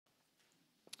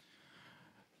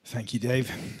Thank you,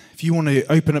 Dave. If you want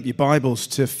to open up your Bibles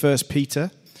to 1 Peter,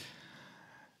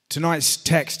 tonight's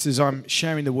text as I'm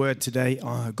sharing the word today,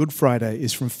 Good Friday,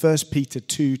 is from 1 Peter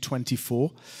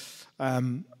 2:24, but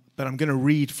I'm going to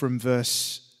read from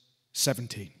verse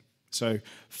 17. So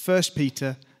 1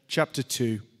 Peter chapter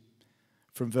 2,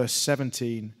 from verse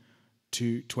 17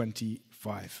 to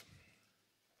 25.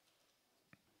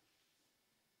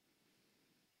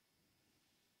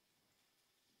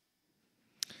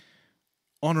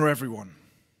 Honor everyone.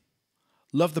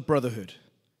 Love the brotherhood.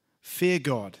 Fear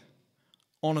God.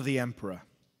 Honor the emperor.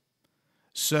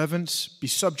 Servants, be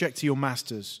subject to your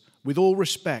masters with all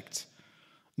respect,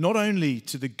 not only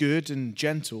to the good and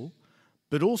gentle,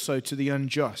 but also to the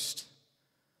unjust.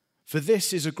 For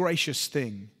this is a gracious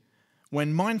thing.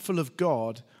 When mindful of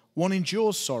God, one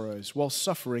endures sorrows while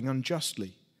suffering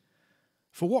unjustly.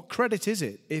 For what credit is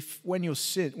it if when you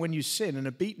sin and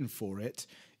are beaten for it,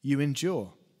 you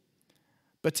endure?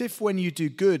 But if when you do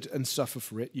good and suffer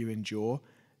for it, you endure,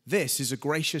 this is a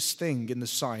gracious thing in the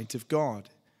sight of God.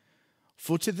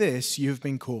 For to this you have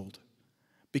been called,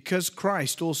 because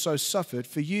Christ also suffered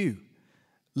for you,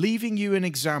 leaving you an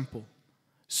example,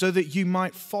 so that you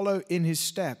might follow in his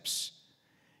steps.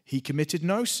 He committed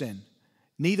no sin,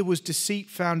 neither was deceit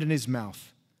found in his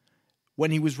mouth.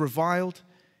 When he was reviled,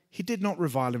 he did not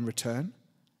revile in return.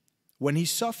 When he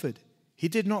suffered, he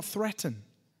did not threaten,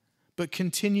 but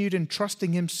continued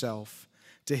entrusting himself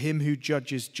to him who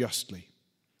judges justly.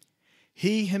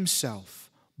 He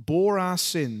himself bore our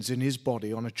sins in his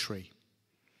body on a tree,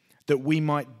 that we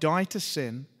might die to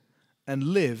sin and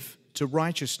live to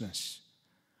righteousness.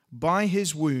 By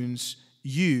his wounds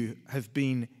you have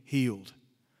been healed,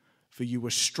 for you were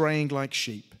straying like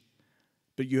sheep,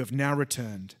 but you have now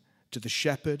returned to the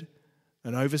shepherd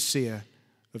and overseer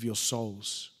of your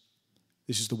souls.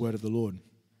 This is the word of the Lord.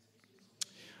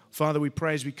 Father, we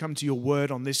pray as we come to your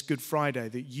word on this Good Friday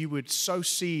that you would sow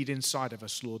seed inside of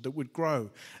us, Lord, that would grow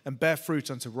and bear fruit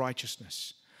unto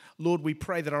righteousness. Lord, we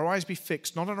pray that our eyes be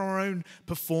fixed not on our own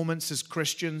performance as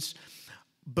Christians,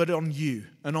 but on you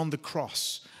and on the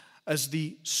cross as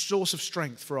the source of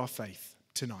strength for our faith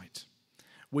tonight.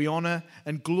 We honor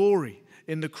and glory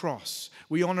in the cross.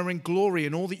 We honor and glory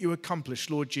in all that you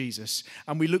accomplished, Lord Jesus.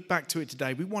 And we look back to it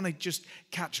today. We want to just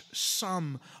catch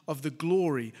some of the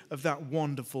glory of that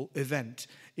wonderful event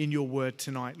in your word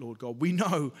tonight, Lord God. We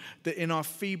know that in our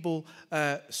feeble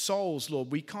souls,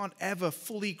 Lord, we can't ever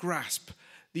fully grasp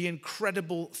the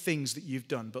incredible things that you've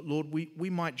done. But Lord, we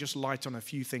might just light on a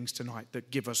few things tonight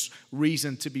that give us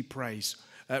reason to be praised.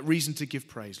 Reason to give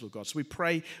praise, Lord God. So we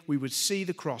pray we would see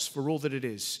the cross for all that it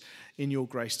is in your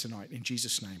grace tonight. In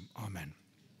Jesus' name, amen.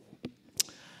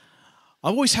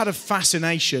 I've always had a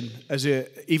fascination,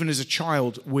 even as a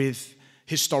child, with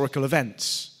historical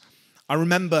events. I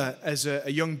remember as a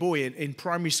young boy in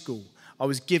primary school, I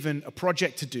was given a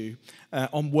project to do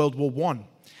on World War I.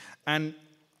 And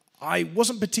I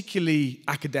wasn't particularly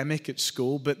academic at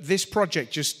school, but this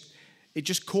project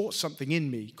just caught something in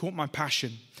me, caught my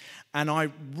passion. And I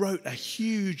wrote a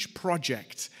huge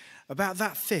project about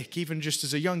that thick, even just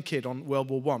as a young kid on World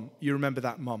War I. You remember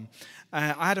that, Mum.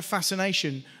 I had a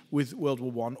fascination with World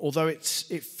War I, although it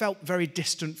felt very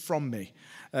distant from me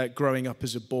growing up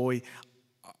as a boy.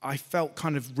 I felt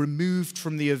kind of removed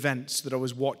from the events that I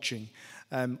was watching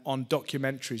on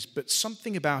documentaries, but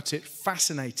something about it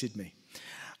fascinated me.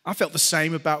 I felt the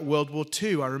same about World War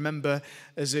II. I remember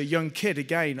as a young kid,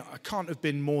 again, I can't have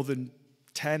been more than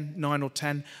 9 or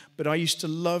 10, but I used to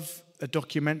love a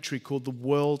documentary called The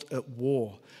World at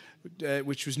War,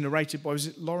 which was narrated by, was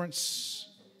it Laurence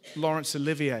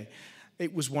Olivier?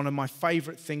 It was one of my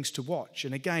favorite things to watch.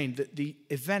 And again, the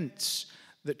events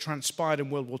that transpired in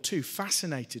World War II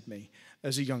fascinated me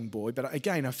as a young boy. But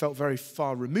again, I felt very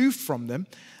far removed from them.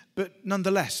 But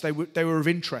nonetheless, they were of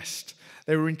interest.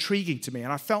 They were intriguing to me.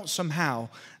 And I felt somehow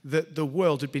that the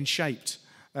world had been shaped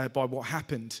by what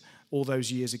happened all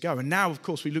those years ago. And now, of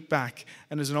course, we look back,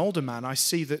 and as an older man, I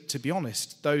see that, to be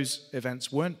honest, those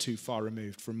events weren't too far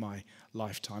removed from my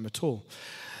lifetime at all.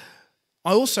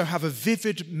 I also have a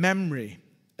vivid memory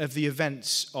of the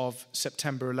events of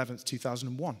September 11th,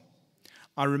 2001.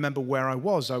 I remember where I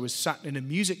was. I was sat in a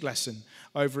music lesson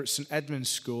over at St. Edmund's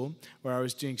School, where I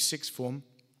was doing sixth form.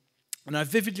 And I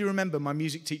vividly remember my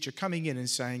music teacher coming in and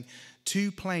saying,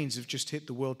 2 planes have just hit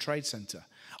the World Trade Center.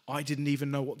 I didn't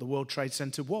even know what the World Trade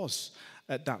Center was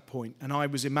at that point. And I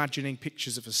was imagining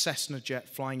pictures of a Cessna jet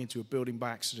flying into a building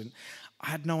by accident. I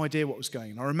had no idea what was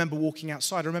going on. I remember walking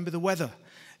outside. I remember the weather.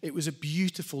 It was a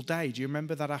beautiful day. Do you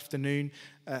remember that afternoon?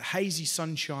 Hazy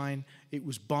sunshine. It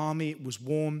was balmy. It was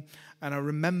warm. And I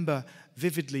remember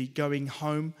vividly going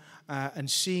home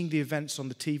and seeing the events on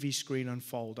the TV screen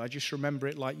unfold. I just remember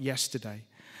it like yesterday.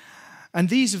 And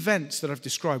these events that I've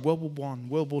described, World War I,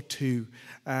 World War II,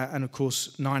 and of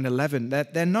course 9/11,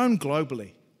 they're known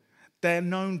globally. They're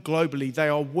known globally. They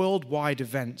are worldwide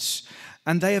events,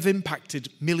 and they have impacted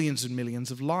millions and millions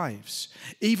of lives.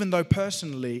 Even though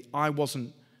personally I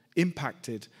wasn't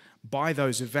impacted by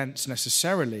those events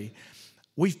necessarily,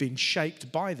 we've been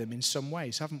shaped by them in some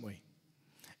ways, haven't we?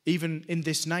 Even in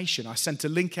this nation, I sent a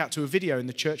link out to a video in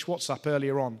the church WhatsApp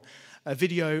earlier on, a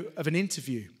video of an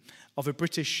interview of a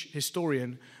British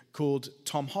historian called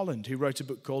Tom Holland, who wrote a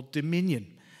book called Dominion.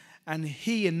 And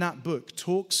he, in that book,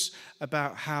 talks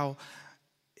about how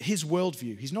his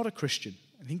worldview, he's not a Christian,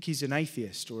 I think he's an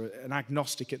atheist or an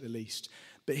agnostic at the least,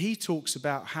 but he talks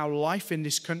about how life in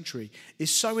this country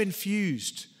is so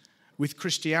infused with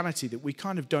Christianity that we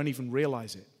kind of don't even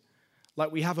realize it.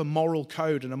 Like we have a moral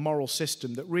code and a moral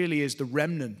system that really is the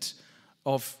remnant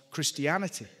of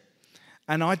Christianity.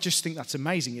 And I just think that's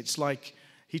amazing. It's like,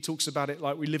 he talks about it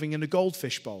like we're living in a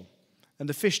goldfish bowl. And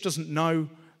the fish doesn't know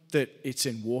that it's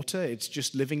in water, it's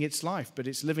just living its life. But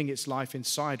it's living its life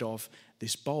inside of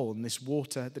this bowl. And this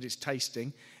water that it's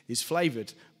tasting is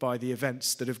flavored by the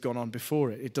events that have gone on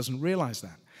before it. It doesn't realize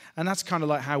that. And that's kind of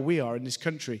like how we are in this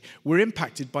country. We're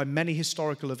impacted by many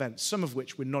historical events, some of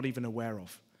which we're not even aware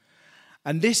of.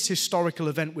 And this historical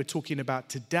event we're talking about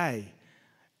today,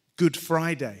 Good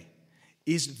Friday,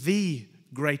 is the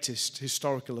greatest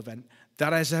historical event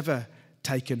that has ever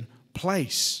taken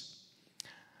place.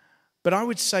 But I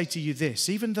would say to you this,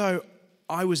 even though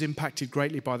I was impacted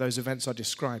greatly by those events I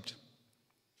described,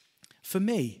 for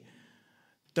me,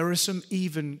 there are some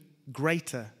even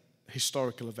greater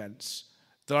historical events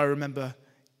that I remember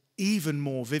even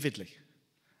more vividly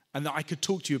and that I could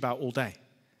talk to you about all day.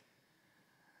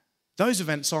 Those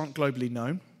events aren't globally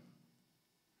known.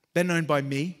 They're known by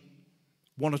me,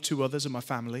 one or two others in my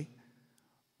family.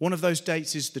 One of those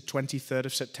dates is the 23rd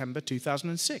of September,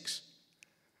 2006.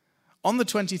 On the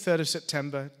 23rd of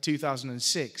September,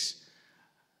 2006,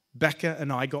 Becca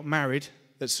and I got married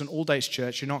at St. Aldate's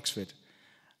Church in Oxford.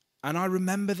 And I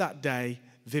remember that day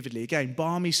vividly. Again,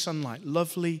 balmy sunlight,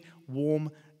 lovely,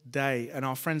 warm day. And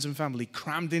our friends and family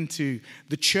crammed into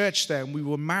the church there, and we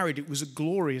were married. It was a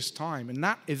glorious time. And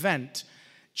that event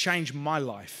changed my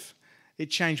life. It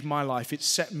changed my life. It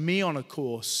set me on a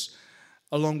course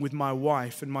along with my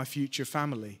wife and my future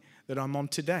family that I'm on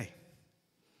today.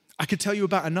 I could tell you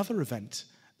about another event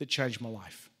that changed my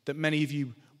life that many of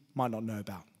you might not know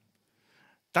about.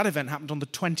 That event happened on the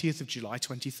 20th of July,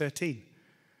 2013.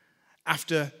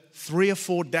 After 3 or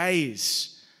 4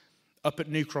 days up at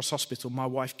New Cross Hospital, my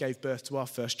wife gave birth to our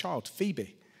first child,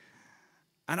 Phoebe.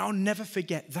 And I'll never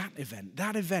forget that event.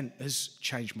 That event has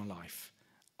changed my life.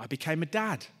 I became a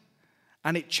dad.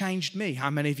 And it changed me.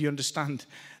 How many of you understand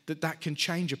that that can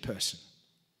change a person?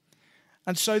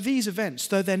 And so these events,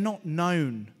 though they're not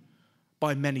known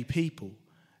by many people,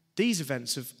 these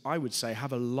events have, I would say,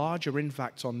 have a larger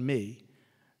impact on me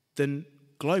than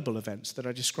global events that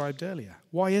I described earlier.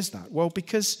 Why is that? Well,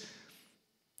 because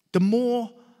the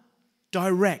more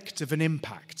direct of an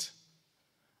impact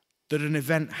that an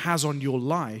event has on your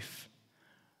life,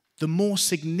 the more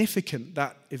significant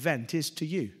that event is to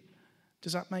you.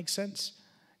 Does that make sense?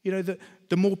 You know,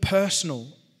 the more personal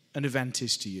an event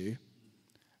is to you,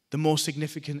 the more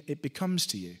significant it becomes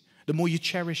to you. The more you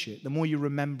cherish it, the more you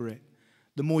remember it,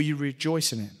 the more you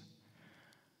rejoice in it.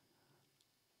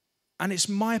 And it's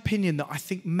my opinion that I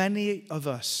think many of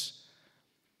us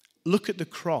look at the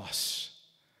cross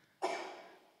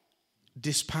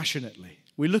dispassionately.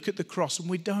 We look at the cross and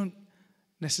we don't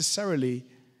necessarily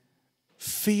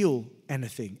feel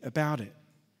anything about it.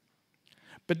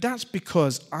 But that's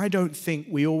because I don't think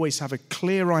we always have a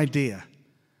clear idea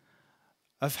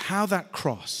of how that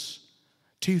cross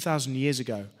 2,000 years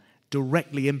ago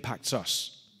directly impacts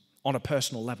us on a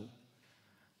personal level.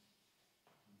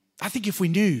 I think if we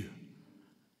knew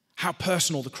how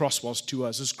personal the cross was to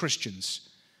us as Christians,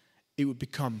 it would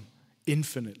become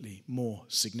infinitely more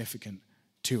significant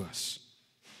to us.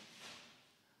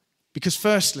 Because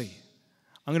firstly,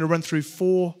 I'm going to run through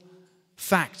 4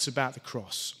 facts about the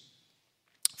cross.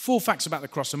 4 facts about the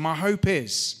cross, and my hope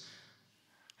is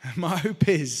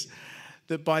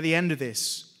that by the end of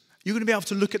this, you're going to be able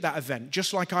to look at that event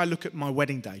just like I look at my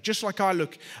wedding day, just like I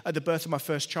look at the birth of my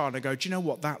first child and I go, do you know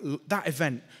what? That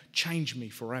event changed me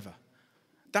forever.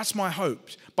 That's my hope.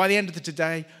 By the end of the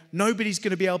day, nobody's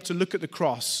going to be able to look at the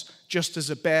cross just as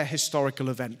a bare historical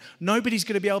event. Nobody's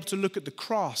going to be able to look at the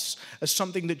cross as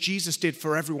something that Jesus did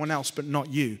for everyone else but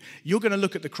not you. You're going to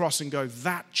look at the cross and go,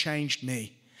 that changed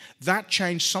me. That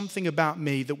changed something about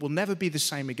me that will never be the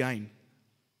same again.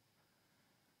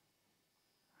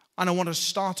 And I want to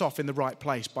start off in the right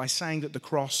place by saying that the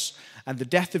cross and the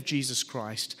death of Jesus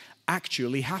Christ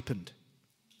actually happened.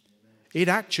 It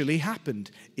actually happened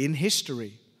in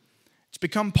history. It's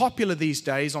become popular these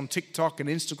days on TikTok and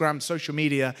Instagram, social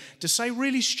media, to say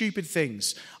really stupid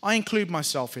things. I include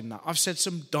myself in that. I've said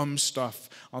some dumb stuff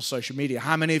on social media.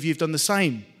 How many of you have done the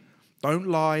same? Don't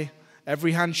lie.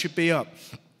 Every hand should be up.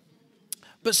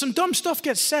 But some dumb stuff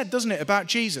gets said, doesn't it, about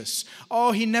Jesus?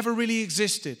 Oh, he never really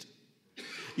existed.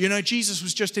 You know, Jesus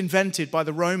was just invented by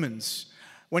the Romans.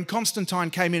 When Constantine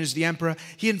came in as the emperor,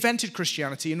 he invented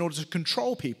Christianity in order to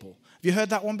control people. Have you heard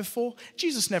that one before?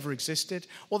 Jesus never existed.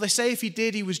 Well, they say if he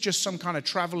did, he was just some kind of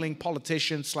traveling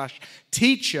politician /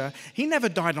 teacher. He never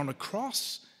died on a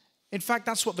cross. In fact,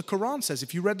 that's what the Quran says.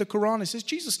 If you read the Quran, it says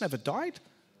Jesus never died.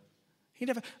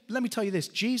 Let me tell you this.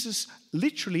 Jesus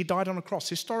literally died on a cross.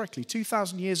 Historically,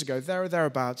 2,000 years ago, there or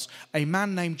thereabouts, a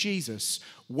man named Jesus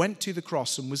went to the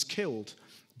cross and was killed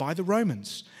by the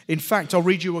Romans. In fact, I'll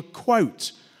read you a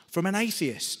quote from an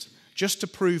atheist just to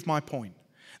prove my point.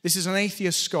 This is an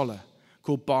atheist scholar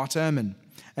called Bart Ehrman.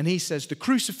 And he says, the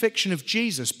crucifixion of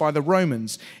Jesus by the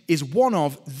Romans is one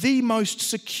of the most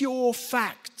secure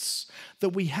facts that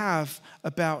we have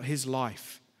about his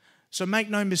life. So make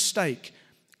no mistake,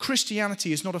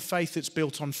 Christianity is not a faith that's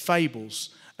built on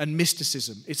fables and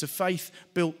mysticism. It's a faith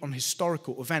built on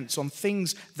historical events, on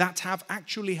things that have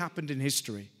actually happened in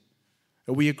history.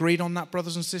 Are we agreed on that,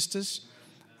 brothers and sisters?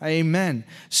 Amen.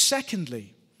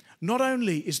 Secondly, not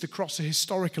only is the cross a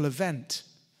historical event,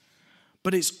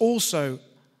 but it's also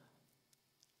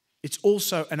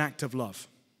an act of love.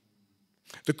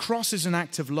 The cross is an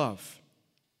act of love.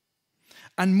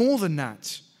 And more than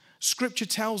that, Scripture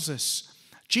tells us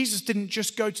Jesus didn't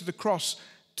just go to the cross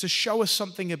to show us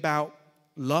something about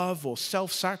love or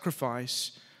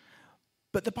self-sacrifice,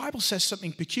 but the Bible says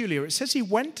something peculiar. It says he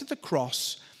went to the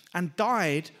cross and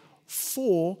died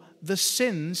for the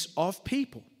sins of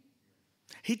people.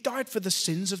 He died for the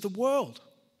sins of the world.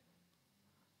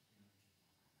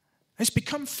 It's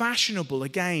become fashionable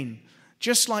again,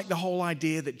 just like the whole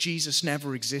idea that Jesus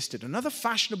never existed. Another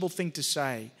fashionable thing to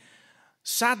say,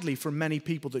 sadly from many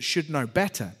people that should know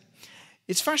better.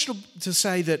 It's fashionable to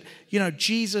say that,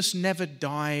 Jesus never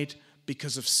died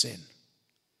because of sin.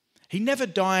 He never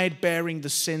died bearing the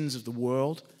sins of the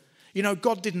world.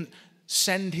 God didn't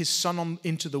send his son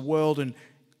into the world and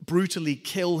brutally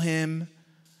kill him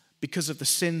because of the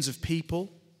sins of people.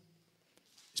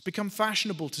 It's become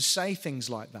fashionable to say things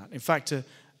like that. In fact,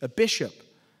 a bishop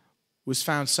was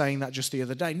found saying that just the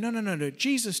other day. No.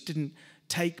 Jesus didn't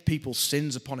take people's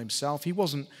sins upon himself. He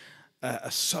wasn't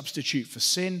a substitute for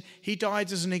sin. He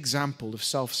died as an example of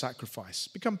self-sacrifice. It's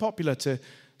become popular to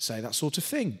say that sort of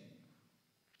thing.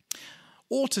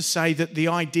 Or to say that the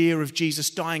idea of Jesus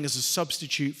dying as a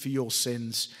substitute for your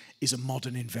sins is a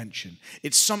modern invention.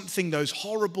 It's something those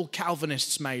horrible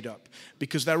Calvinists made up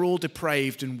because they're all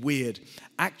depraved and weird.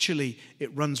 Actually,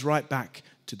 it runs right back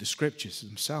to the Scriptures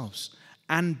themselves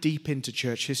and deep into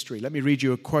church history. Let me read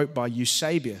you a quote by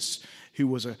Eusebius, who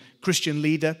was a Christian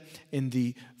leader in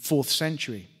the 4th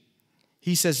century.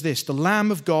 He says this, "The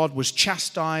Lamb of God was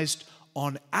chastised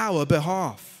on our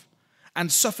behalf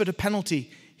and suffered a penalty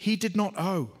he did not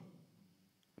owe,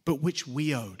 but which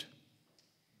we owed,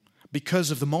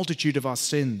 because of the multitude of our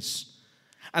sins.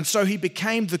 And so he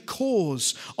became the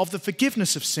cause of the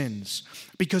forgiveness of sins,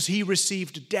 because he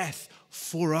received death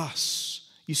for us."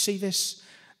 You see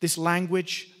this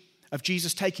language of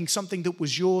Jesus taking something that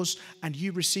was yours and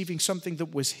you receiving something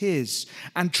that was his,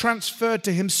 and transferred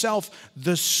to himself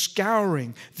the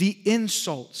scouring, the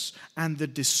insults, and the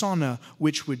dishonor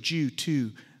which were due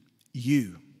to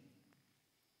you.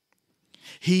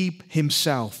 He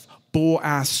himself bore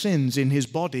our sins in his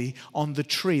body on the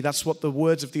tree. That's what the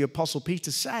words of the Apostle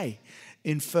Peter say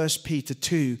in 1 Peter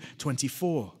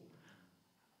 2:24.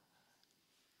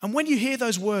 And when you hear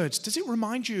those words, does it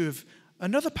remind you of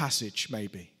another passage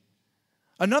maybe?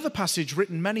 Another passage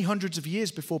written many hundreds of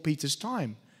years before Peter's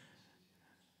time.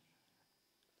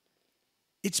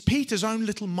 It's Peter's own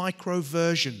little micro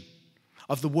version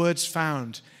of the words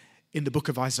found in the book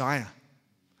of Isaiah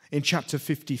in chapter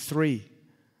 53.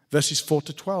 Verses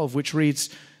 4-12, which reads,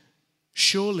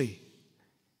 "Surely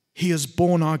he has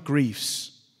borne our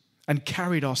griefs and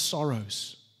carried our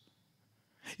sorrows.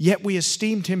 Yet we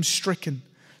esteemed him stricken,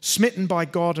 smitten by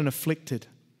God and afflicted.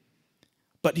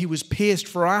 But he was pierced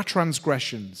for our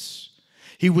transgressions.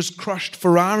 He was crushed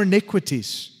for our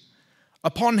iniquities.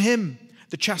 Upon him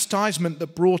the chastisement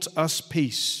that brought us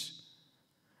peace,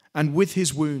 and with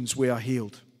his wounds we are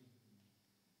healed.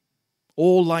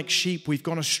 All like sheep we've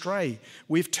gone astray.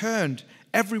 We've turned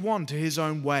every one to his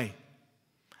own way.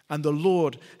 and the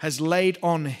Lord has laid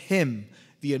on him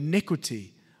the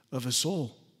iniquity of us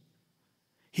all.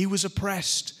 He was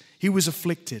oppressed, he was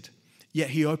afflicted, yet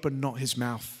he opened not his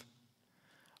mouth.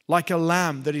 Like a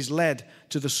lamb that is led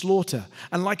to the slaughter,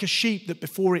 and like a sheep that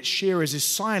before its shearers is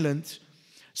silent,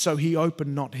 so he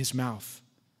opened not his mouth.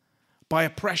 By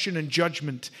oppression and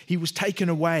judgment he was taken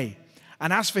away.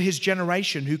 And as for his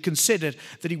generation, who considered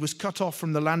that he was cut off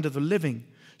from the land of the living,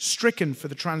 stricken for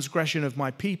the transgression of my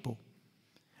people.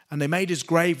 And they made his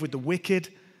grave with the wicked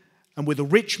and with a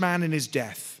rich man in his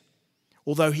death,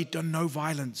 although he'd done no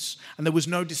violence and there was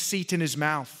no deceit in his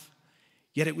mouth.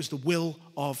 Yet it was the will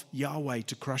of Yahweh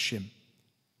to crush him.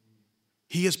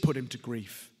 He has put him to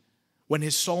grief. When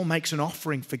his soul makes an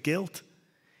offering for guilt,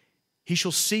 he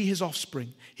shall see his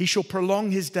offspring. He shall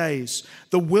prolong his days.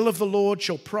 The will of the Lord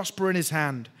shall prosper in his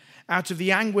hand. Out of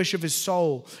the anguish of his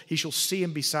soul, he shall see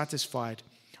and be satisfied.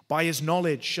 By his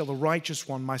knowledge shall the righteous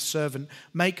one, my servant,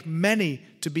 make many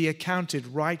to be accounted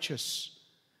righteous.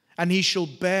 And he shall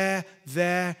bear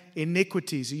their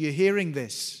iniquities. Are you hearing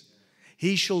this?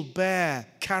 He shall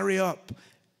carry up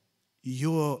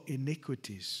your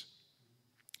iniquities.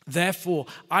 Therefore,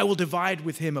 I will divide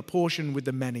with him a portion with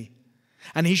the many.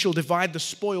 And he shall divide the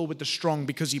spoil with the strong,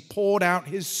 because he poured out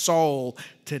his soul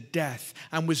to death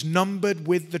and was numbered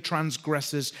with the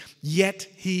transgressors. Yet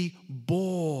he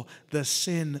bore the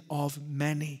sin of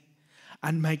many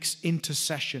and makes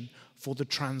intercession for the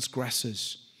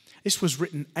transgressors. This was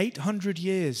written 800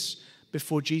 years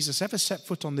before Jesus ever set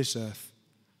foot on this earth.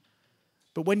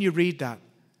 But when you read that,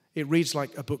 it reads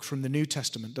like a book from the New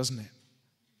Testament, doesn't it?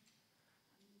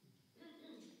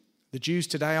 The Jews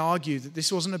today argue that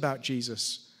this wasn't about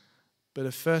Jesus, but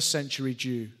a first century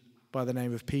Jew by the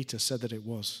name of Peter said that it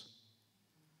was.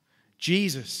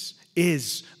 Jesus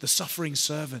is the suffering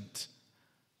servant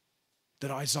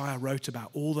that Isaiah wrote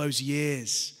about all those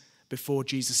years before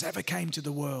Jesus ever came to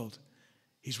the world.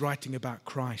 He's writing about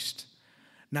Christ.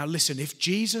 Now listen, if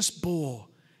Jesus bore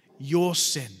your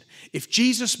sin, if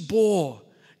Jesus bore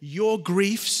your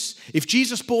griefs, if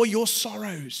Jesus bore your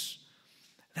sorrows,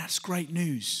 that's great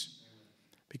news.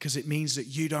 Because it means that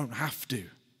you don't have to.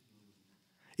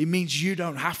 It means you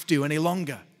don't have to any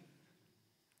longer.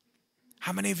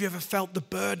 How many of you ever felt the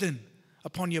burden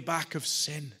upon your back of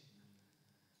sin?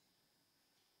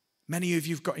 Many of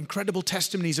you have got incredible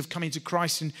testimonies of coming to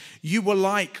Christ, and you were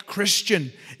like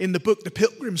Christian in the book, The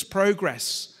Pilgrim's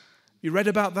Progress. You read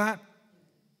about that?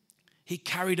 He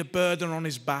carried a burden on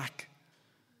his back,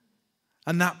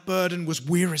 and that burden was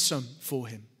wearisome for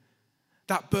him.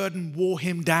 That burden wore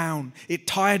him down. It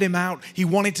tired him out. He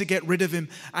wanted to get rid of him.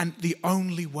 And the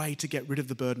only way to get rid of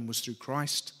the burden was through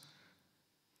Christ.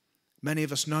 Many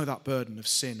of us know that burden of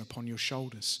sin upon your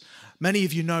shoulders. Many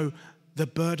of you know the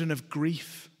burden of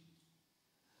grief,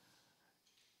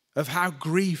 of how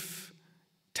grief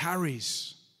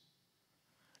tarries.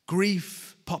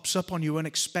 Grief pops up on you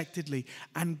unexpectedly,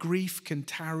 and grief can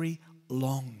tarry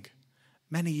long,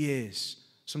 many years,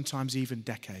 sometimes even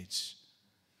decades.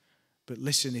 But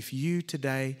listen, if you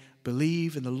today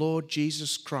believe in the Lord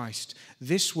Jesus Christ,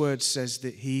 this word says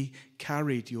that he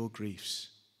carried your griefs.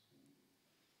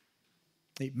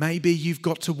 It may be you've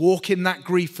got to walk in that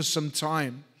grief for some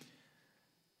time,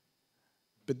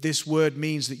 but this word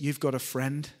means that you've got a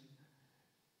friend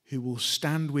who will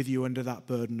stand with you under that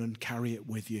burden and carry it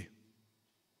with you.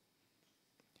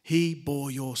 He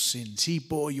bore your sins. He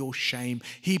bore your shame.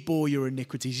 He bore your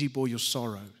iniquities. He bore your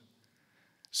sorrow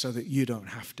so that you don't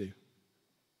have to.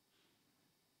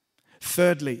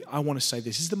 Thirdly, I want to say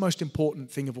this is the most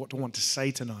important thing of what I want to say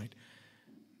tonight,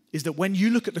 is that when you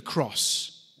look at the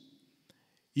cross,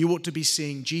 you ought to be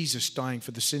seeing Jesus dying for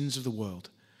the sins of the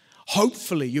world.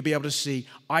 Hopefully, you'll be able to see,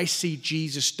 I see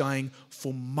Jesus dying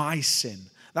for my sin.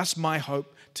 That's my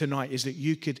hope tonight, is that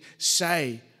you could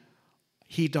say,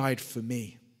 he died for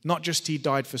me. Not just he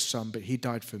died for some, but he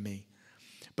died for me.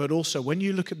 But also, when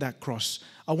you look at that cross,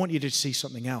 I want you to see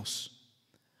something else.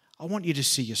 I want you to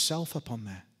see yourself up on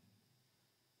there.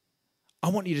 I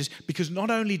want you to, because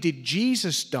not only did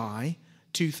Jesus die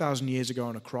 2,000 years ago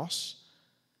on a cross,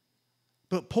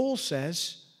 but Paul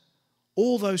says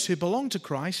all those who belong to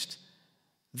Christ,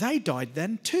 they died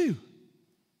then too.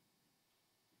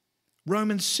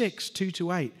 Romans 6,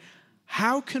 2-8.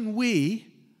 How can we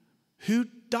who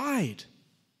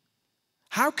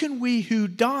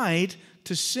died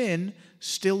to sin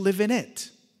still live in it?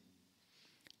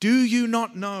 Do you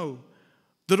not know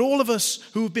that all of us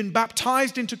who have been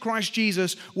baptized into Christ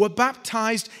Jesus were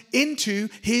baptized into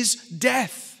his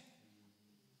death?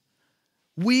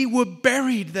 We were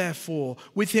buried, therefore,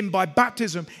 with him by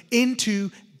baptism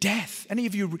into death. Any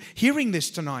of you hearing this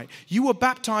tonight, you were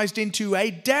baptized into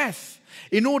a death.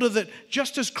 in order that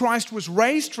just as Christ was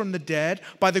raised from the dead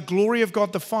by the glory of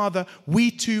God the Father,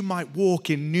 we too might walk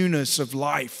in newness of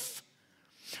life.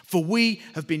 For we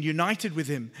have been united with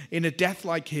him in a death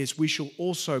like his, we shall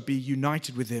also be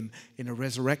united with him in a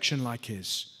resurrection like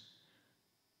his.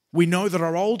 We know that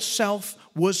our old self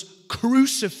was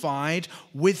crucified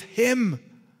with him.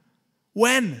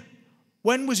 When?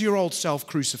 When was your old self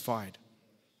crucified?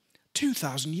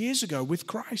 2,000 years ago with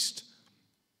Christ.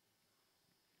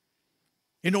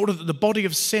 In order that the body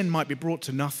of sin might be brought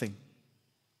to nothing,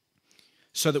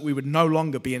 so that we would no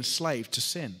longer be enslaved to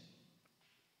sin.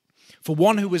 For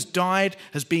one who has died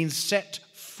has been set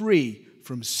free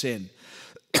from sin.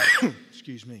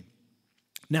 Excuse me.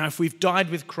 Now, if we've died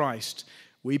with Christ,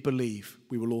 we believe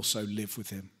we will also live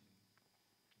with him.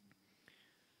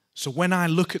 So when I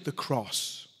look at the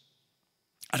cross,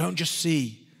 I don't just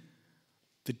see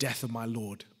the death of my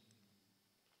Lord.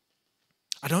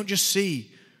 I don't just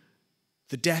see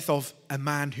the death of a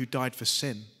man who died for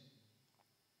sin.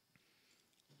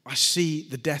 I see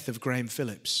the death of Graham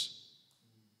Phillips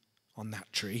on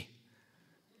that tree.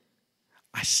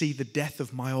 I see the death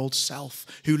of my old self,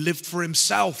 who lived for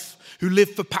himself, who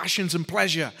lived for passions and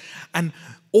pleasure and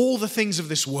all the things of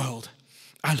this world.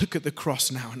 I look at the cross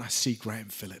now and I see Graham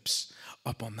Phillips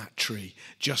up on that tree,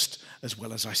 just as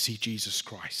well as I see Jesus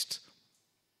Christ.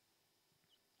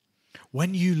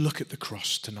 When you look at the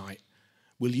cross tonight,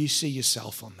 will you see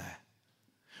yourself on there?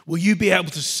 Will you be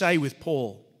able to say with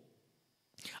Paul,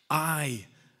 I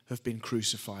have been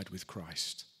crucified with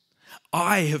Christ.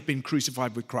 I have been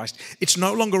crucified with Christ. It's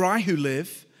no longer I who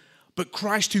live, but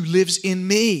Christ who lives in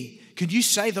me. Can you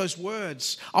say those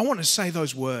words? I want to say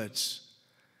those words.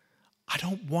 I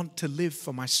don't want to live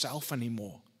for myself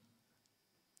anymore,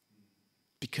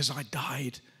 because I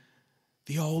died.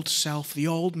 The old self, the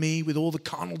old me with all the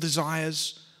carnal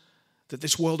desires that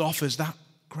this world offers, that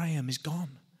Graham is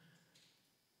gone.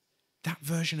 That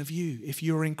version of you, if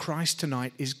you're in Christ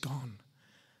tonight, is gone.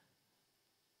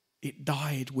 It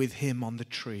died with him on the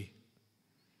tree.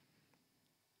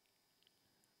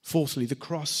 Fourthly, the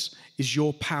cross is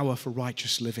your power for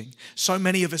righteous living. So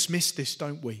many of us miss this,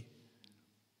 don't we?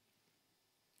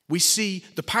 We see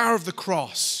the power of the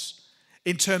cross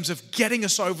in terms of getting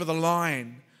us over the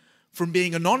line from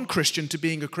being a non-Christian to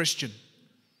being a Christian.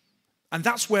 And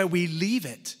that's where we leave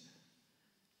it,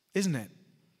 isn't it?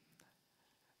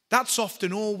 That's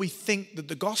often all we think that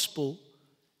the gospel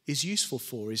is useful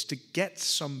for, is to get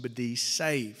somebody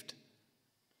saved.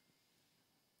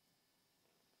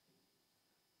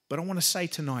 But I want to say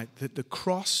tonight that the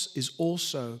cross is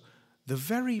also the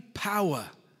very power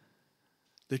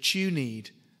that you need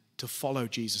to follow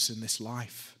Jesus in this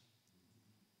life.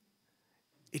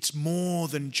 It's more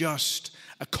than just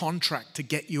a contract to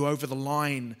get you over the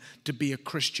line to be a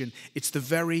Christian. It's the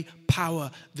very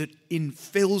power that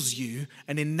infills you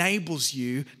and enables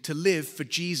you to live for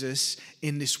Jesus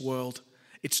in this world.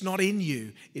 It's not in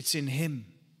you, it's in him.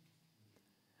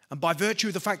 And by virtue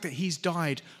of the fact that he's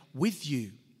died with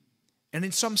you, and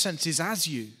in some senses as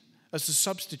you, as the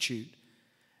substitute,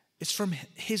 it's from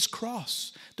his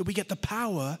cross that we get the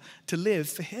power to live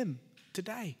for him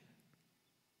today.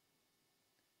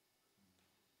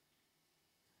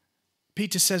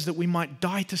 Peter says that we might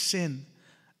die to sin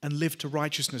and live to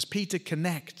righteousness. Peter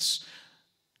connects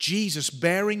Jesus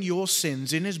bearing your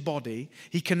sins in his body.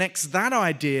 He connects that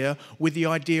idea with the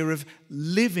idea of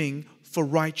living for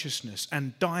righteousness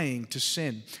and dying to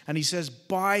sin. And he says,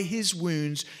 by his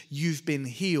wounds you've been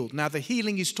healed. Now, the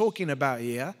healing he's talking about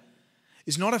here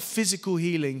is not a physical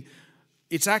healing.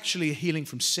 It's actually a healing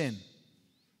from sin.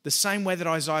 The same way that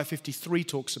Isaiah 53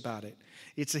 talks about it.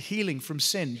 It's a healing from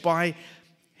sin. By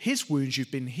his wounds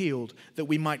you've been healed, that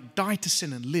we might die to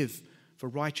sin and live for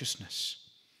righteousness.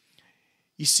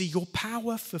 You see, your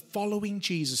power for following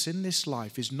Jesus in this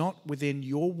life is not within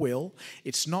your will,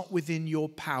 it's not within your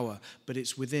power, but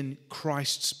it's within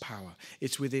Christ's power.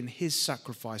 It's within his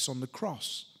sacrifice on the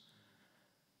cross.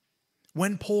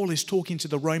 When Paul is talking to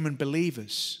the Roman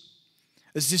believers,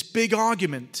 there's this big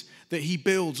argument that he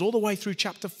builds all the way through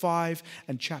chapter 5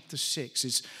 and chapter 6.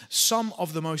 It's some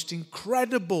of the most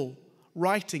incredible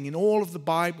writing in all of the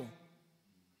Bible.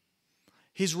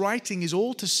 His writing is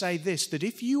all to say this, that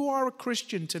if you are a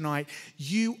Christian tonight,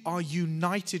 you are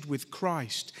united with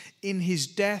Christ in his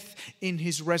death, in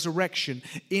his resurrection,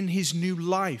 in his new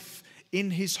life,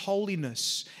 in his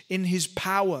holiness, in his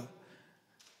power.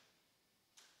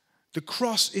 The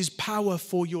cross is power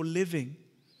for your living.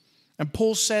 And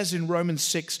Paul says in Romans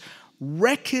 6,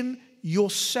 reckon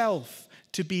yourself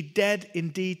to be dead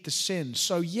indeed to sin.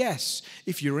 So yes,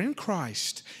 if you're in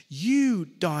Christ, you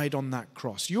died on that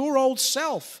cross. Your old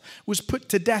self was put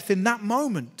to death in that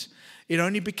moment. It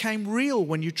only became real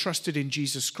when you trusted in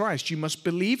Jesus Christ. You must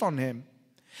believe on him.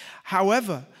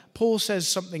 However, Paul says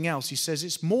something else. He says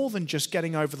it's more than just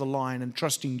getting over the line and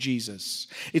trusting Jesus.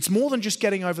 It's more than just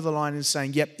getting over the line and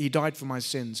saying, yep, he died for my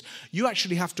sins. You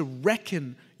actually have to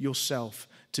reckon yourself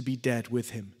to be dead with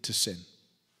him to sin.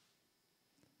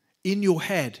 In your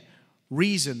head,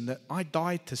 reason that I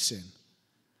died to sin.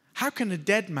 How can a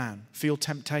dead man feel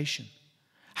temptation?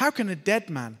 How can a dead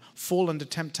man fall under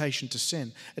temptation to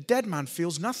sin? A dead man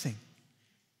feels nothing.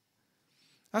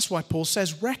 That's why Paul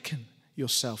says, reckon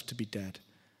yourself to be dead.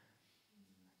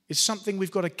 It's something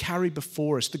we've got to carry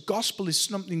before us. The gospel is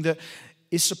something that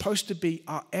is supposed to be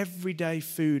our everyday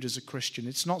food as a Christian.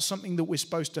 It's not something that we're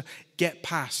supposed to get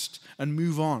past and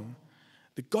move on.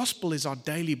 The gospel is our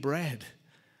daily bread.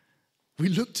 We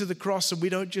look to the cross and we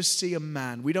don't just see a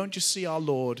man. We don't just see our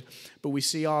Lord, but we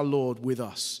see our Lord with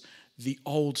us. The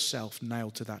old self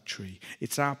nailed to that tree.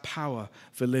 It's our power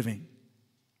for living.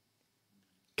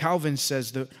 Calvin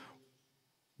says that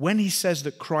when he says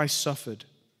that Christ suffered,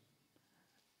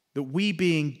 that we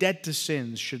being dead to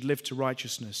sins should live to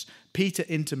righteousness, Peter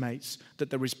intimates that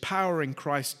there is power in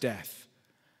Christ's death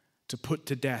to put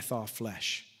to death our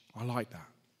flesh. I like that.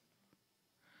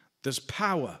 There's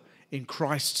power in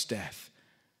Christ's death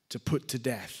to put to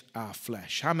death our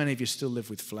flesh. How many of you still live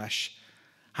with flesh?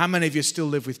 How many of you still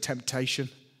live with temptation?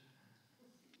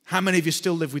 How many of you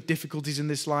still live with difficulties in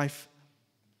this life?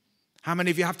 How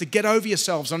many of you have to get over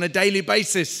yourselves on a daily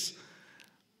basis?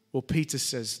 Well, Peter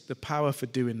says the power for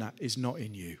doing that is not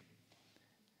in you.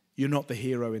 You're not the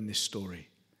hero in this story.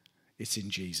 It's in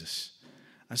Jesus.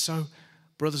 And so,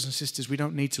 brothers and sisters, we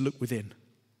don't need to look within.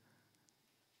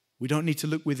 We don't need to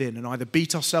look within and either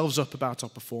beat ourselves up about our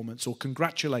performance or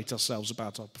congratulate ourselves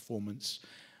about our performance.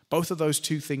 Both of those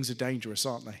two things are dangerous,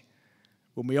 aren't they?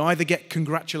 When we either get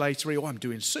congratulatory, oh, I'm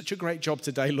doing such a great job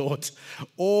today, Lord,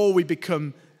 or we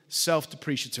become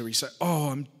self-depreciatory, say, oh,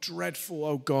 I'm dreadful,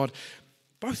 oh God.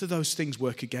 Both of those things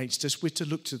work against us. We're to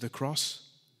look to the cross.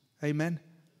 Amen.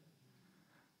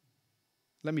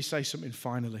 Let me say something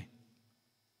finally.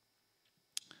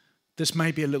 This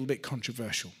may be a little bit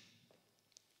controversial.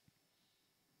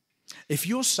 If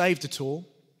you're saved at all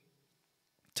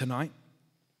tonight,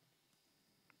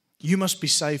 you must be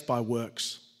saved by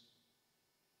works.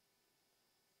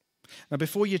 Now,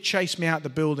 before you chase me out the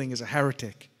building as a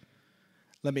heretic,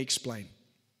 let me explain.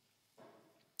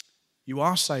 You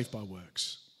are saved by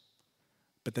works,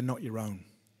 but they're not your own.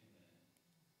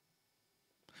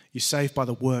 You're saved by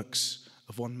the works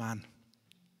of one man,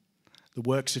 the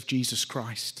works of Jesus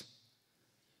Christ,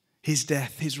 his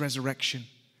death, his resurrection,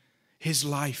 his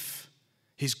life,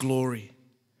 his glory.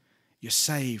 You're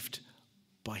saved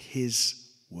by his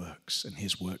works and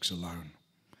his works alone.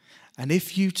 And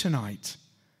if you tonight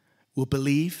will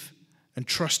believe and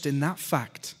trust in that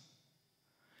fact,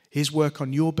 his work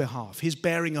on your behalf, his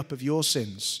bearing up of your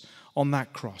sins on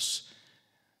that cross,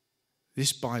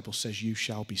 this Bible says you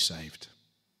shall be saved.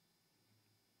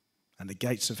 And the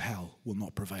gates of hell will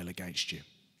not prevail against you.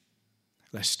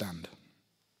 Let's stand.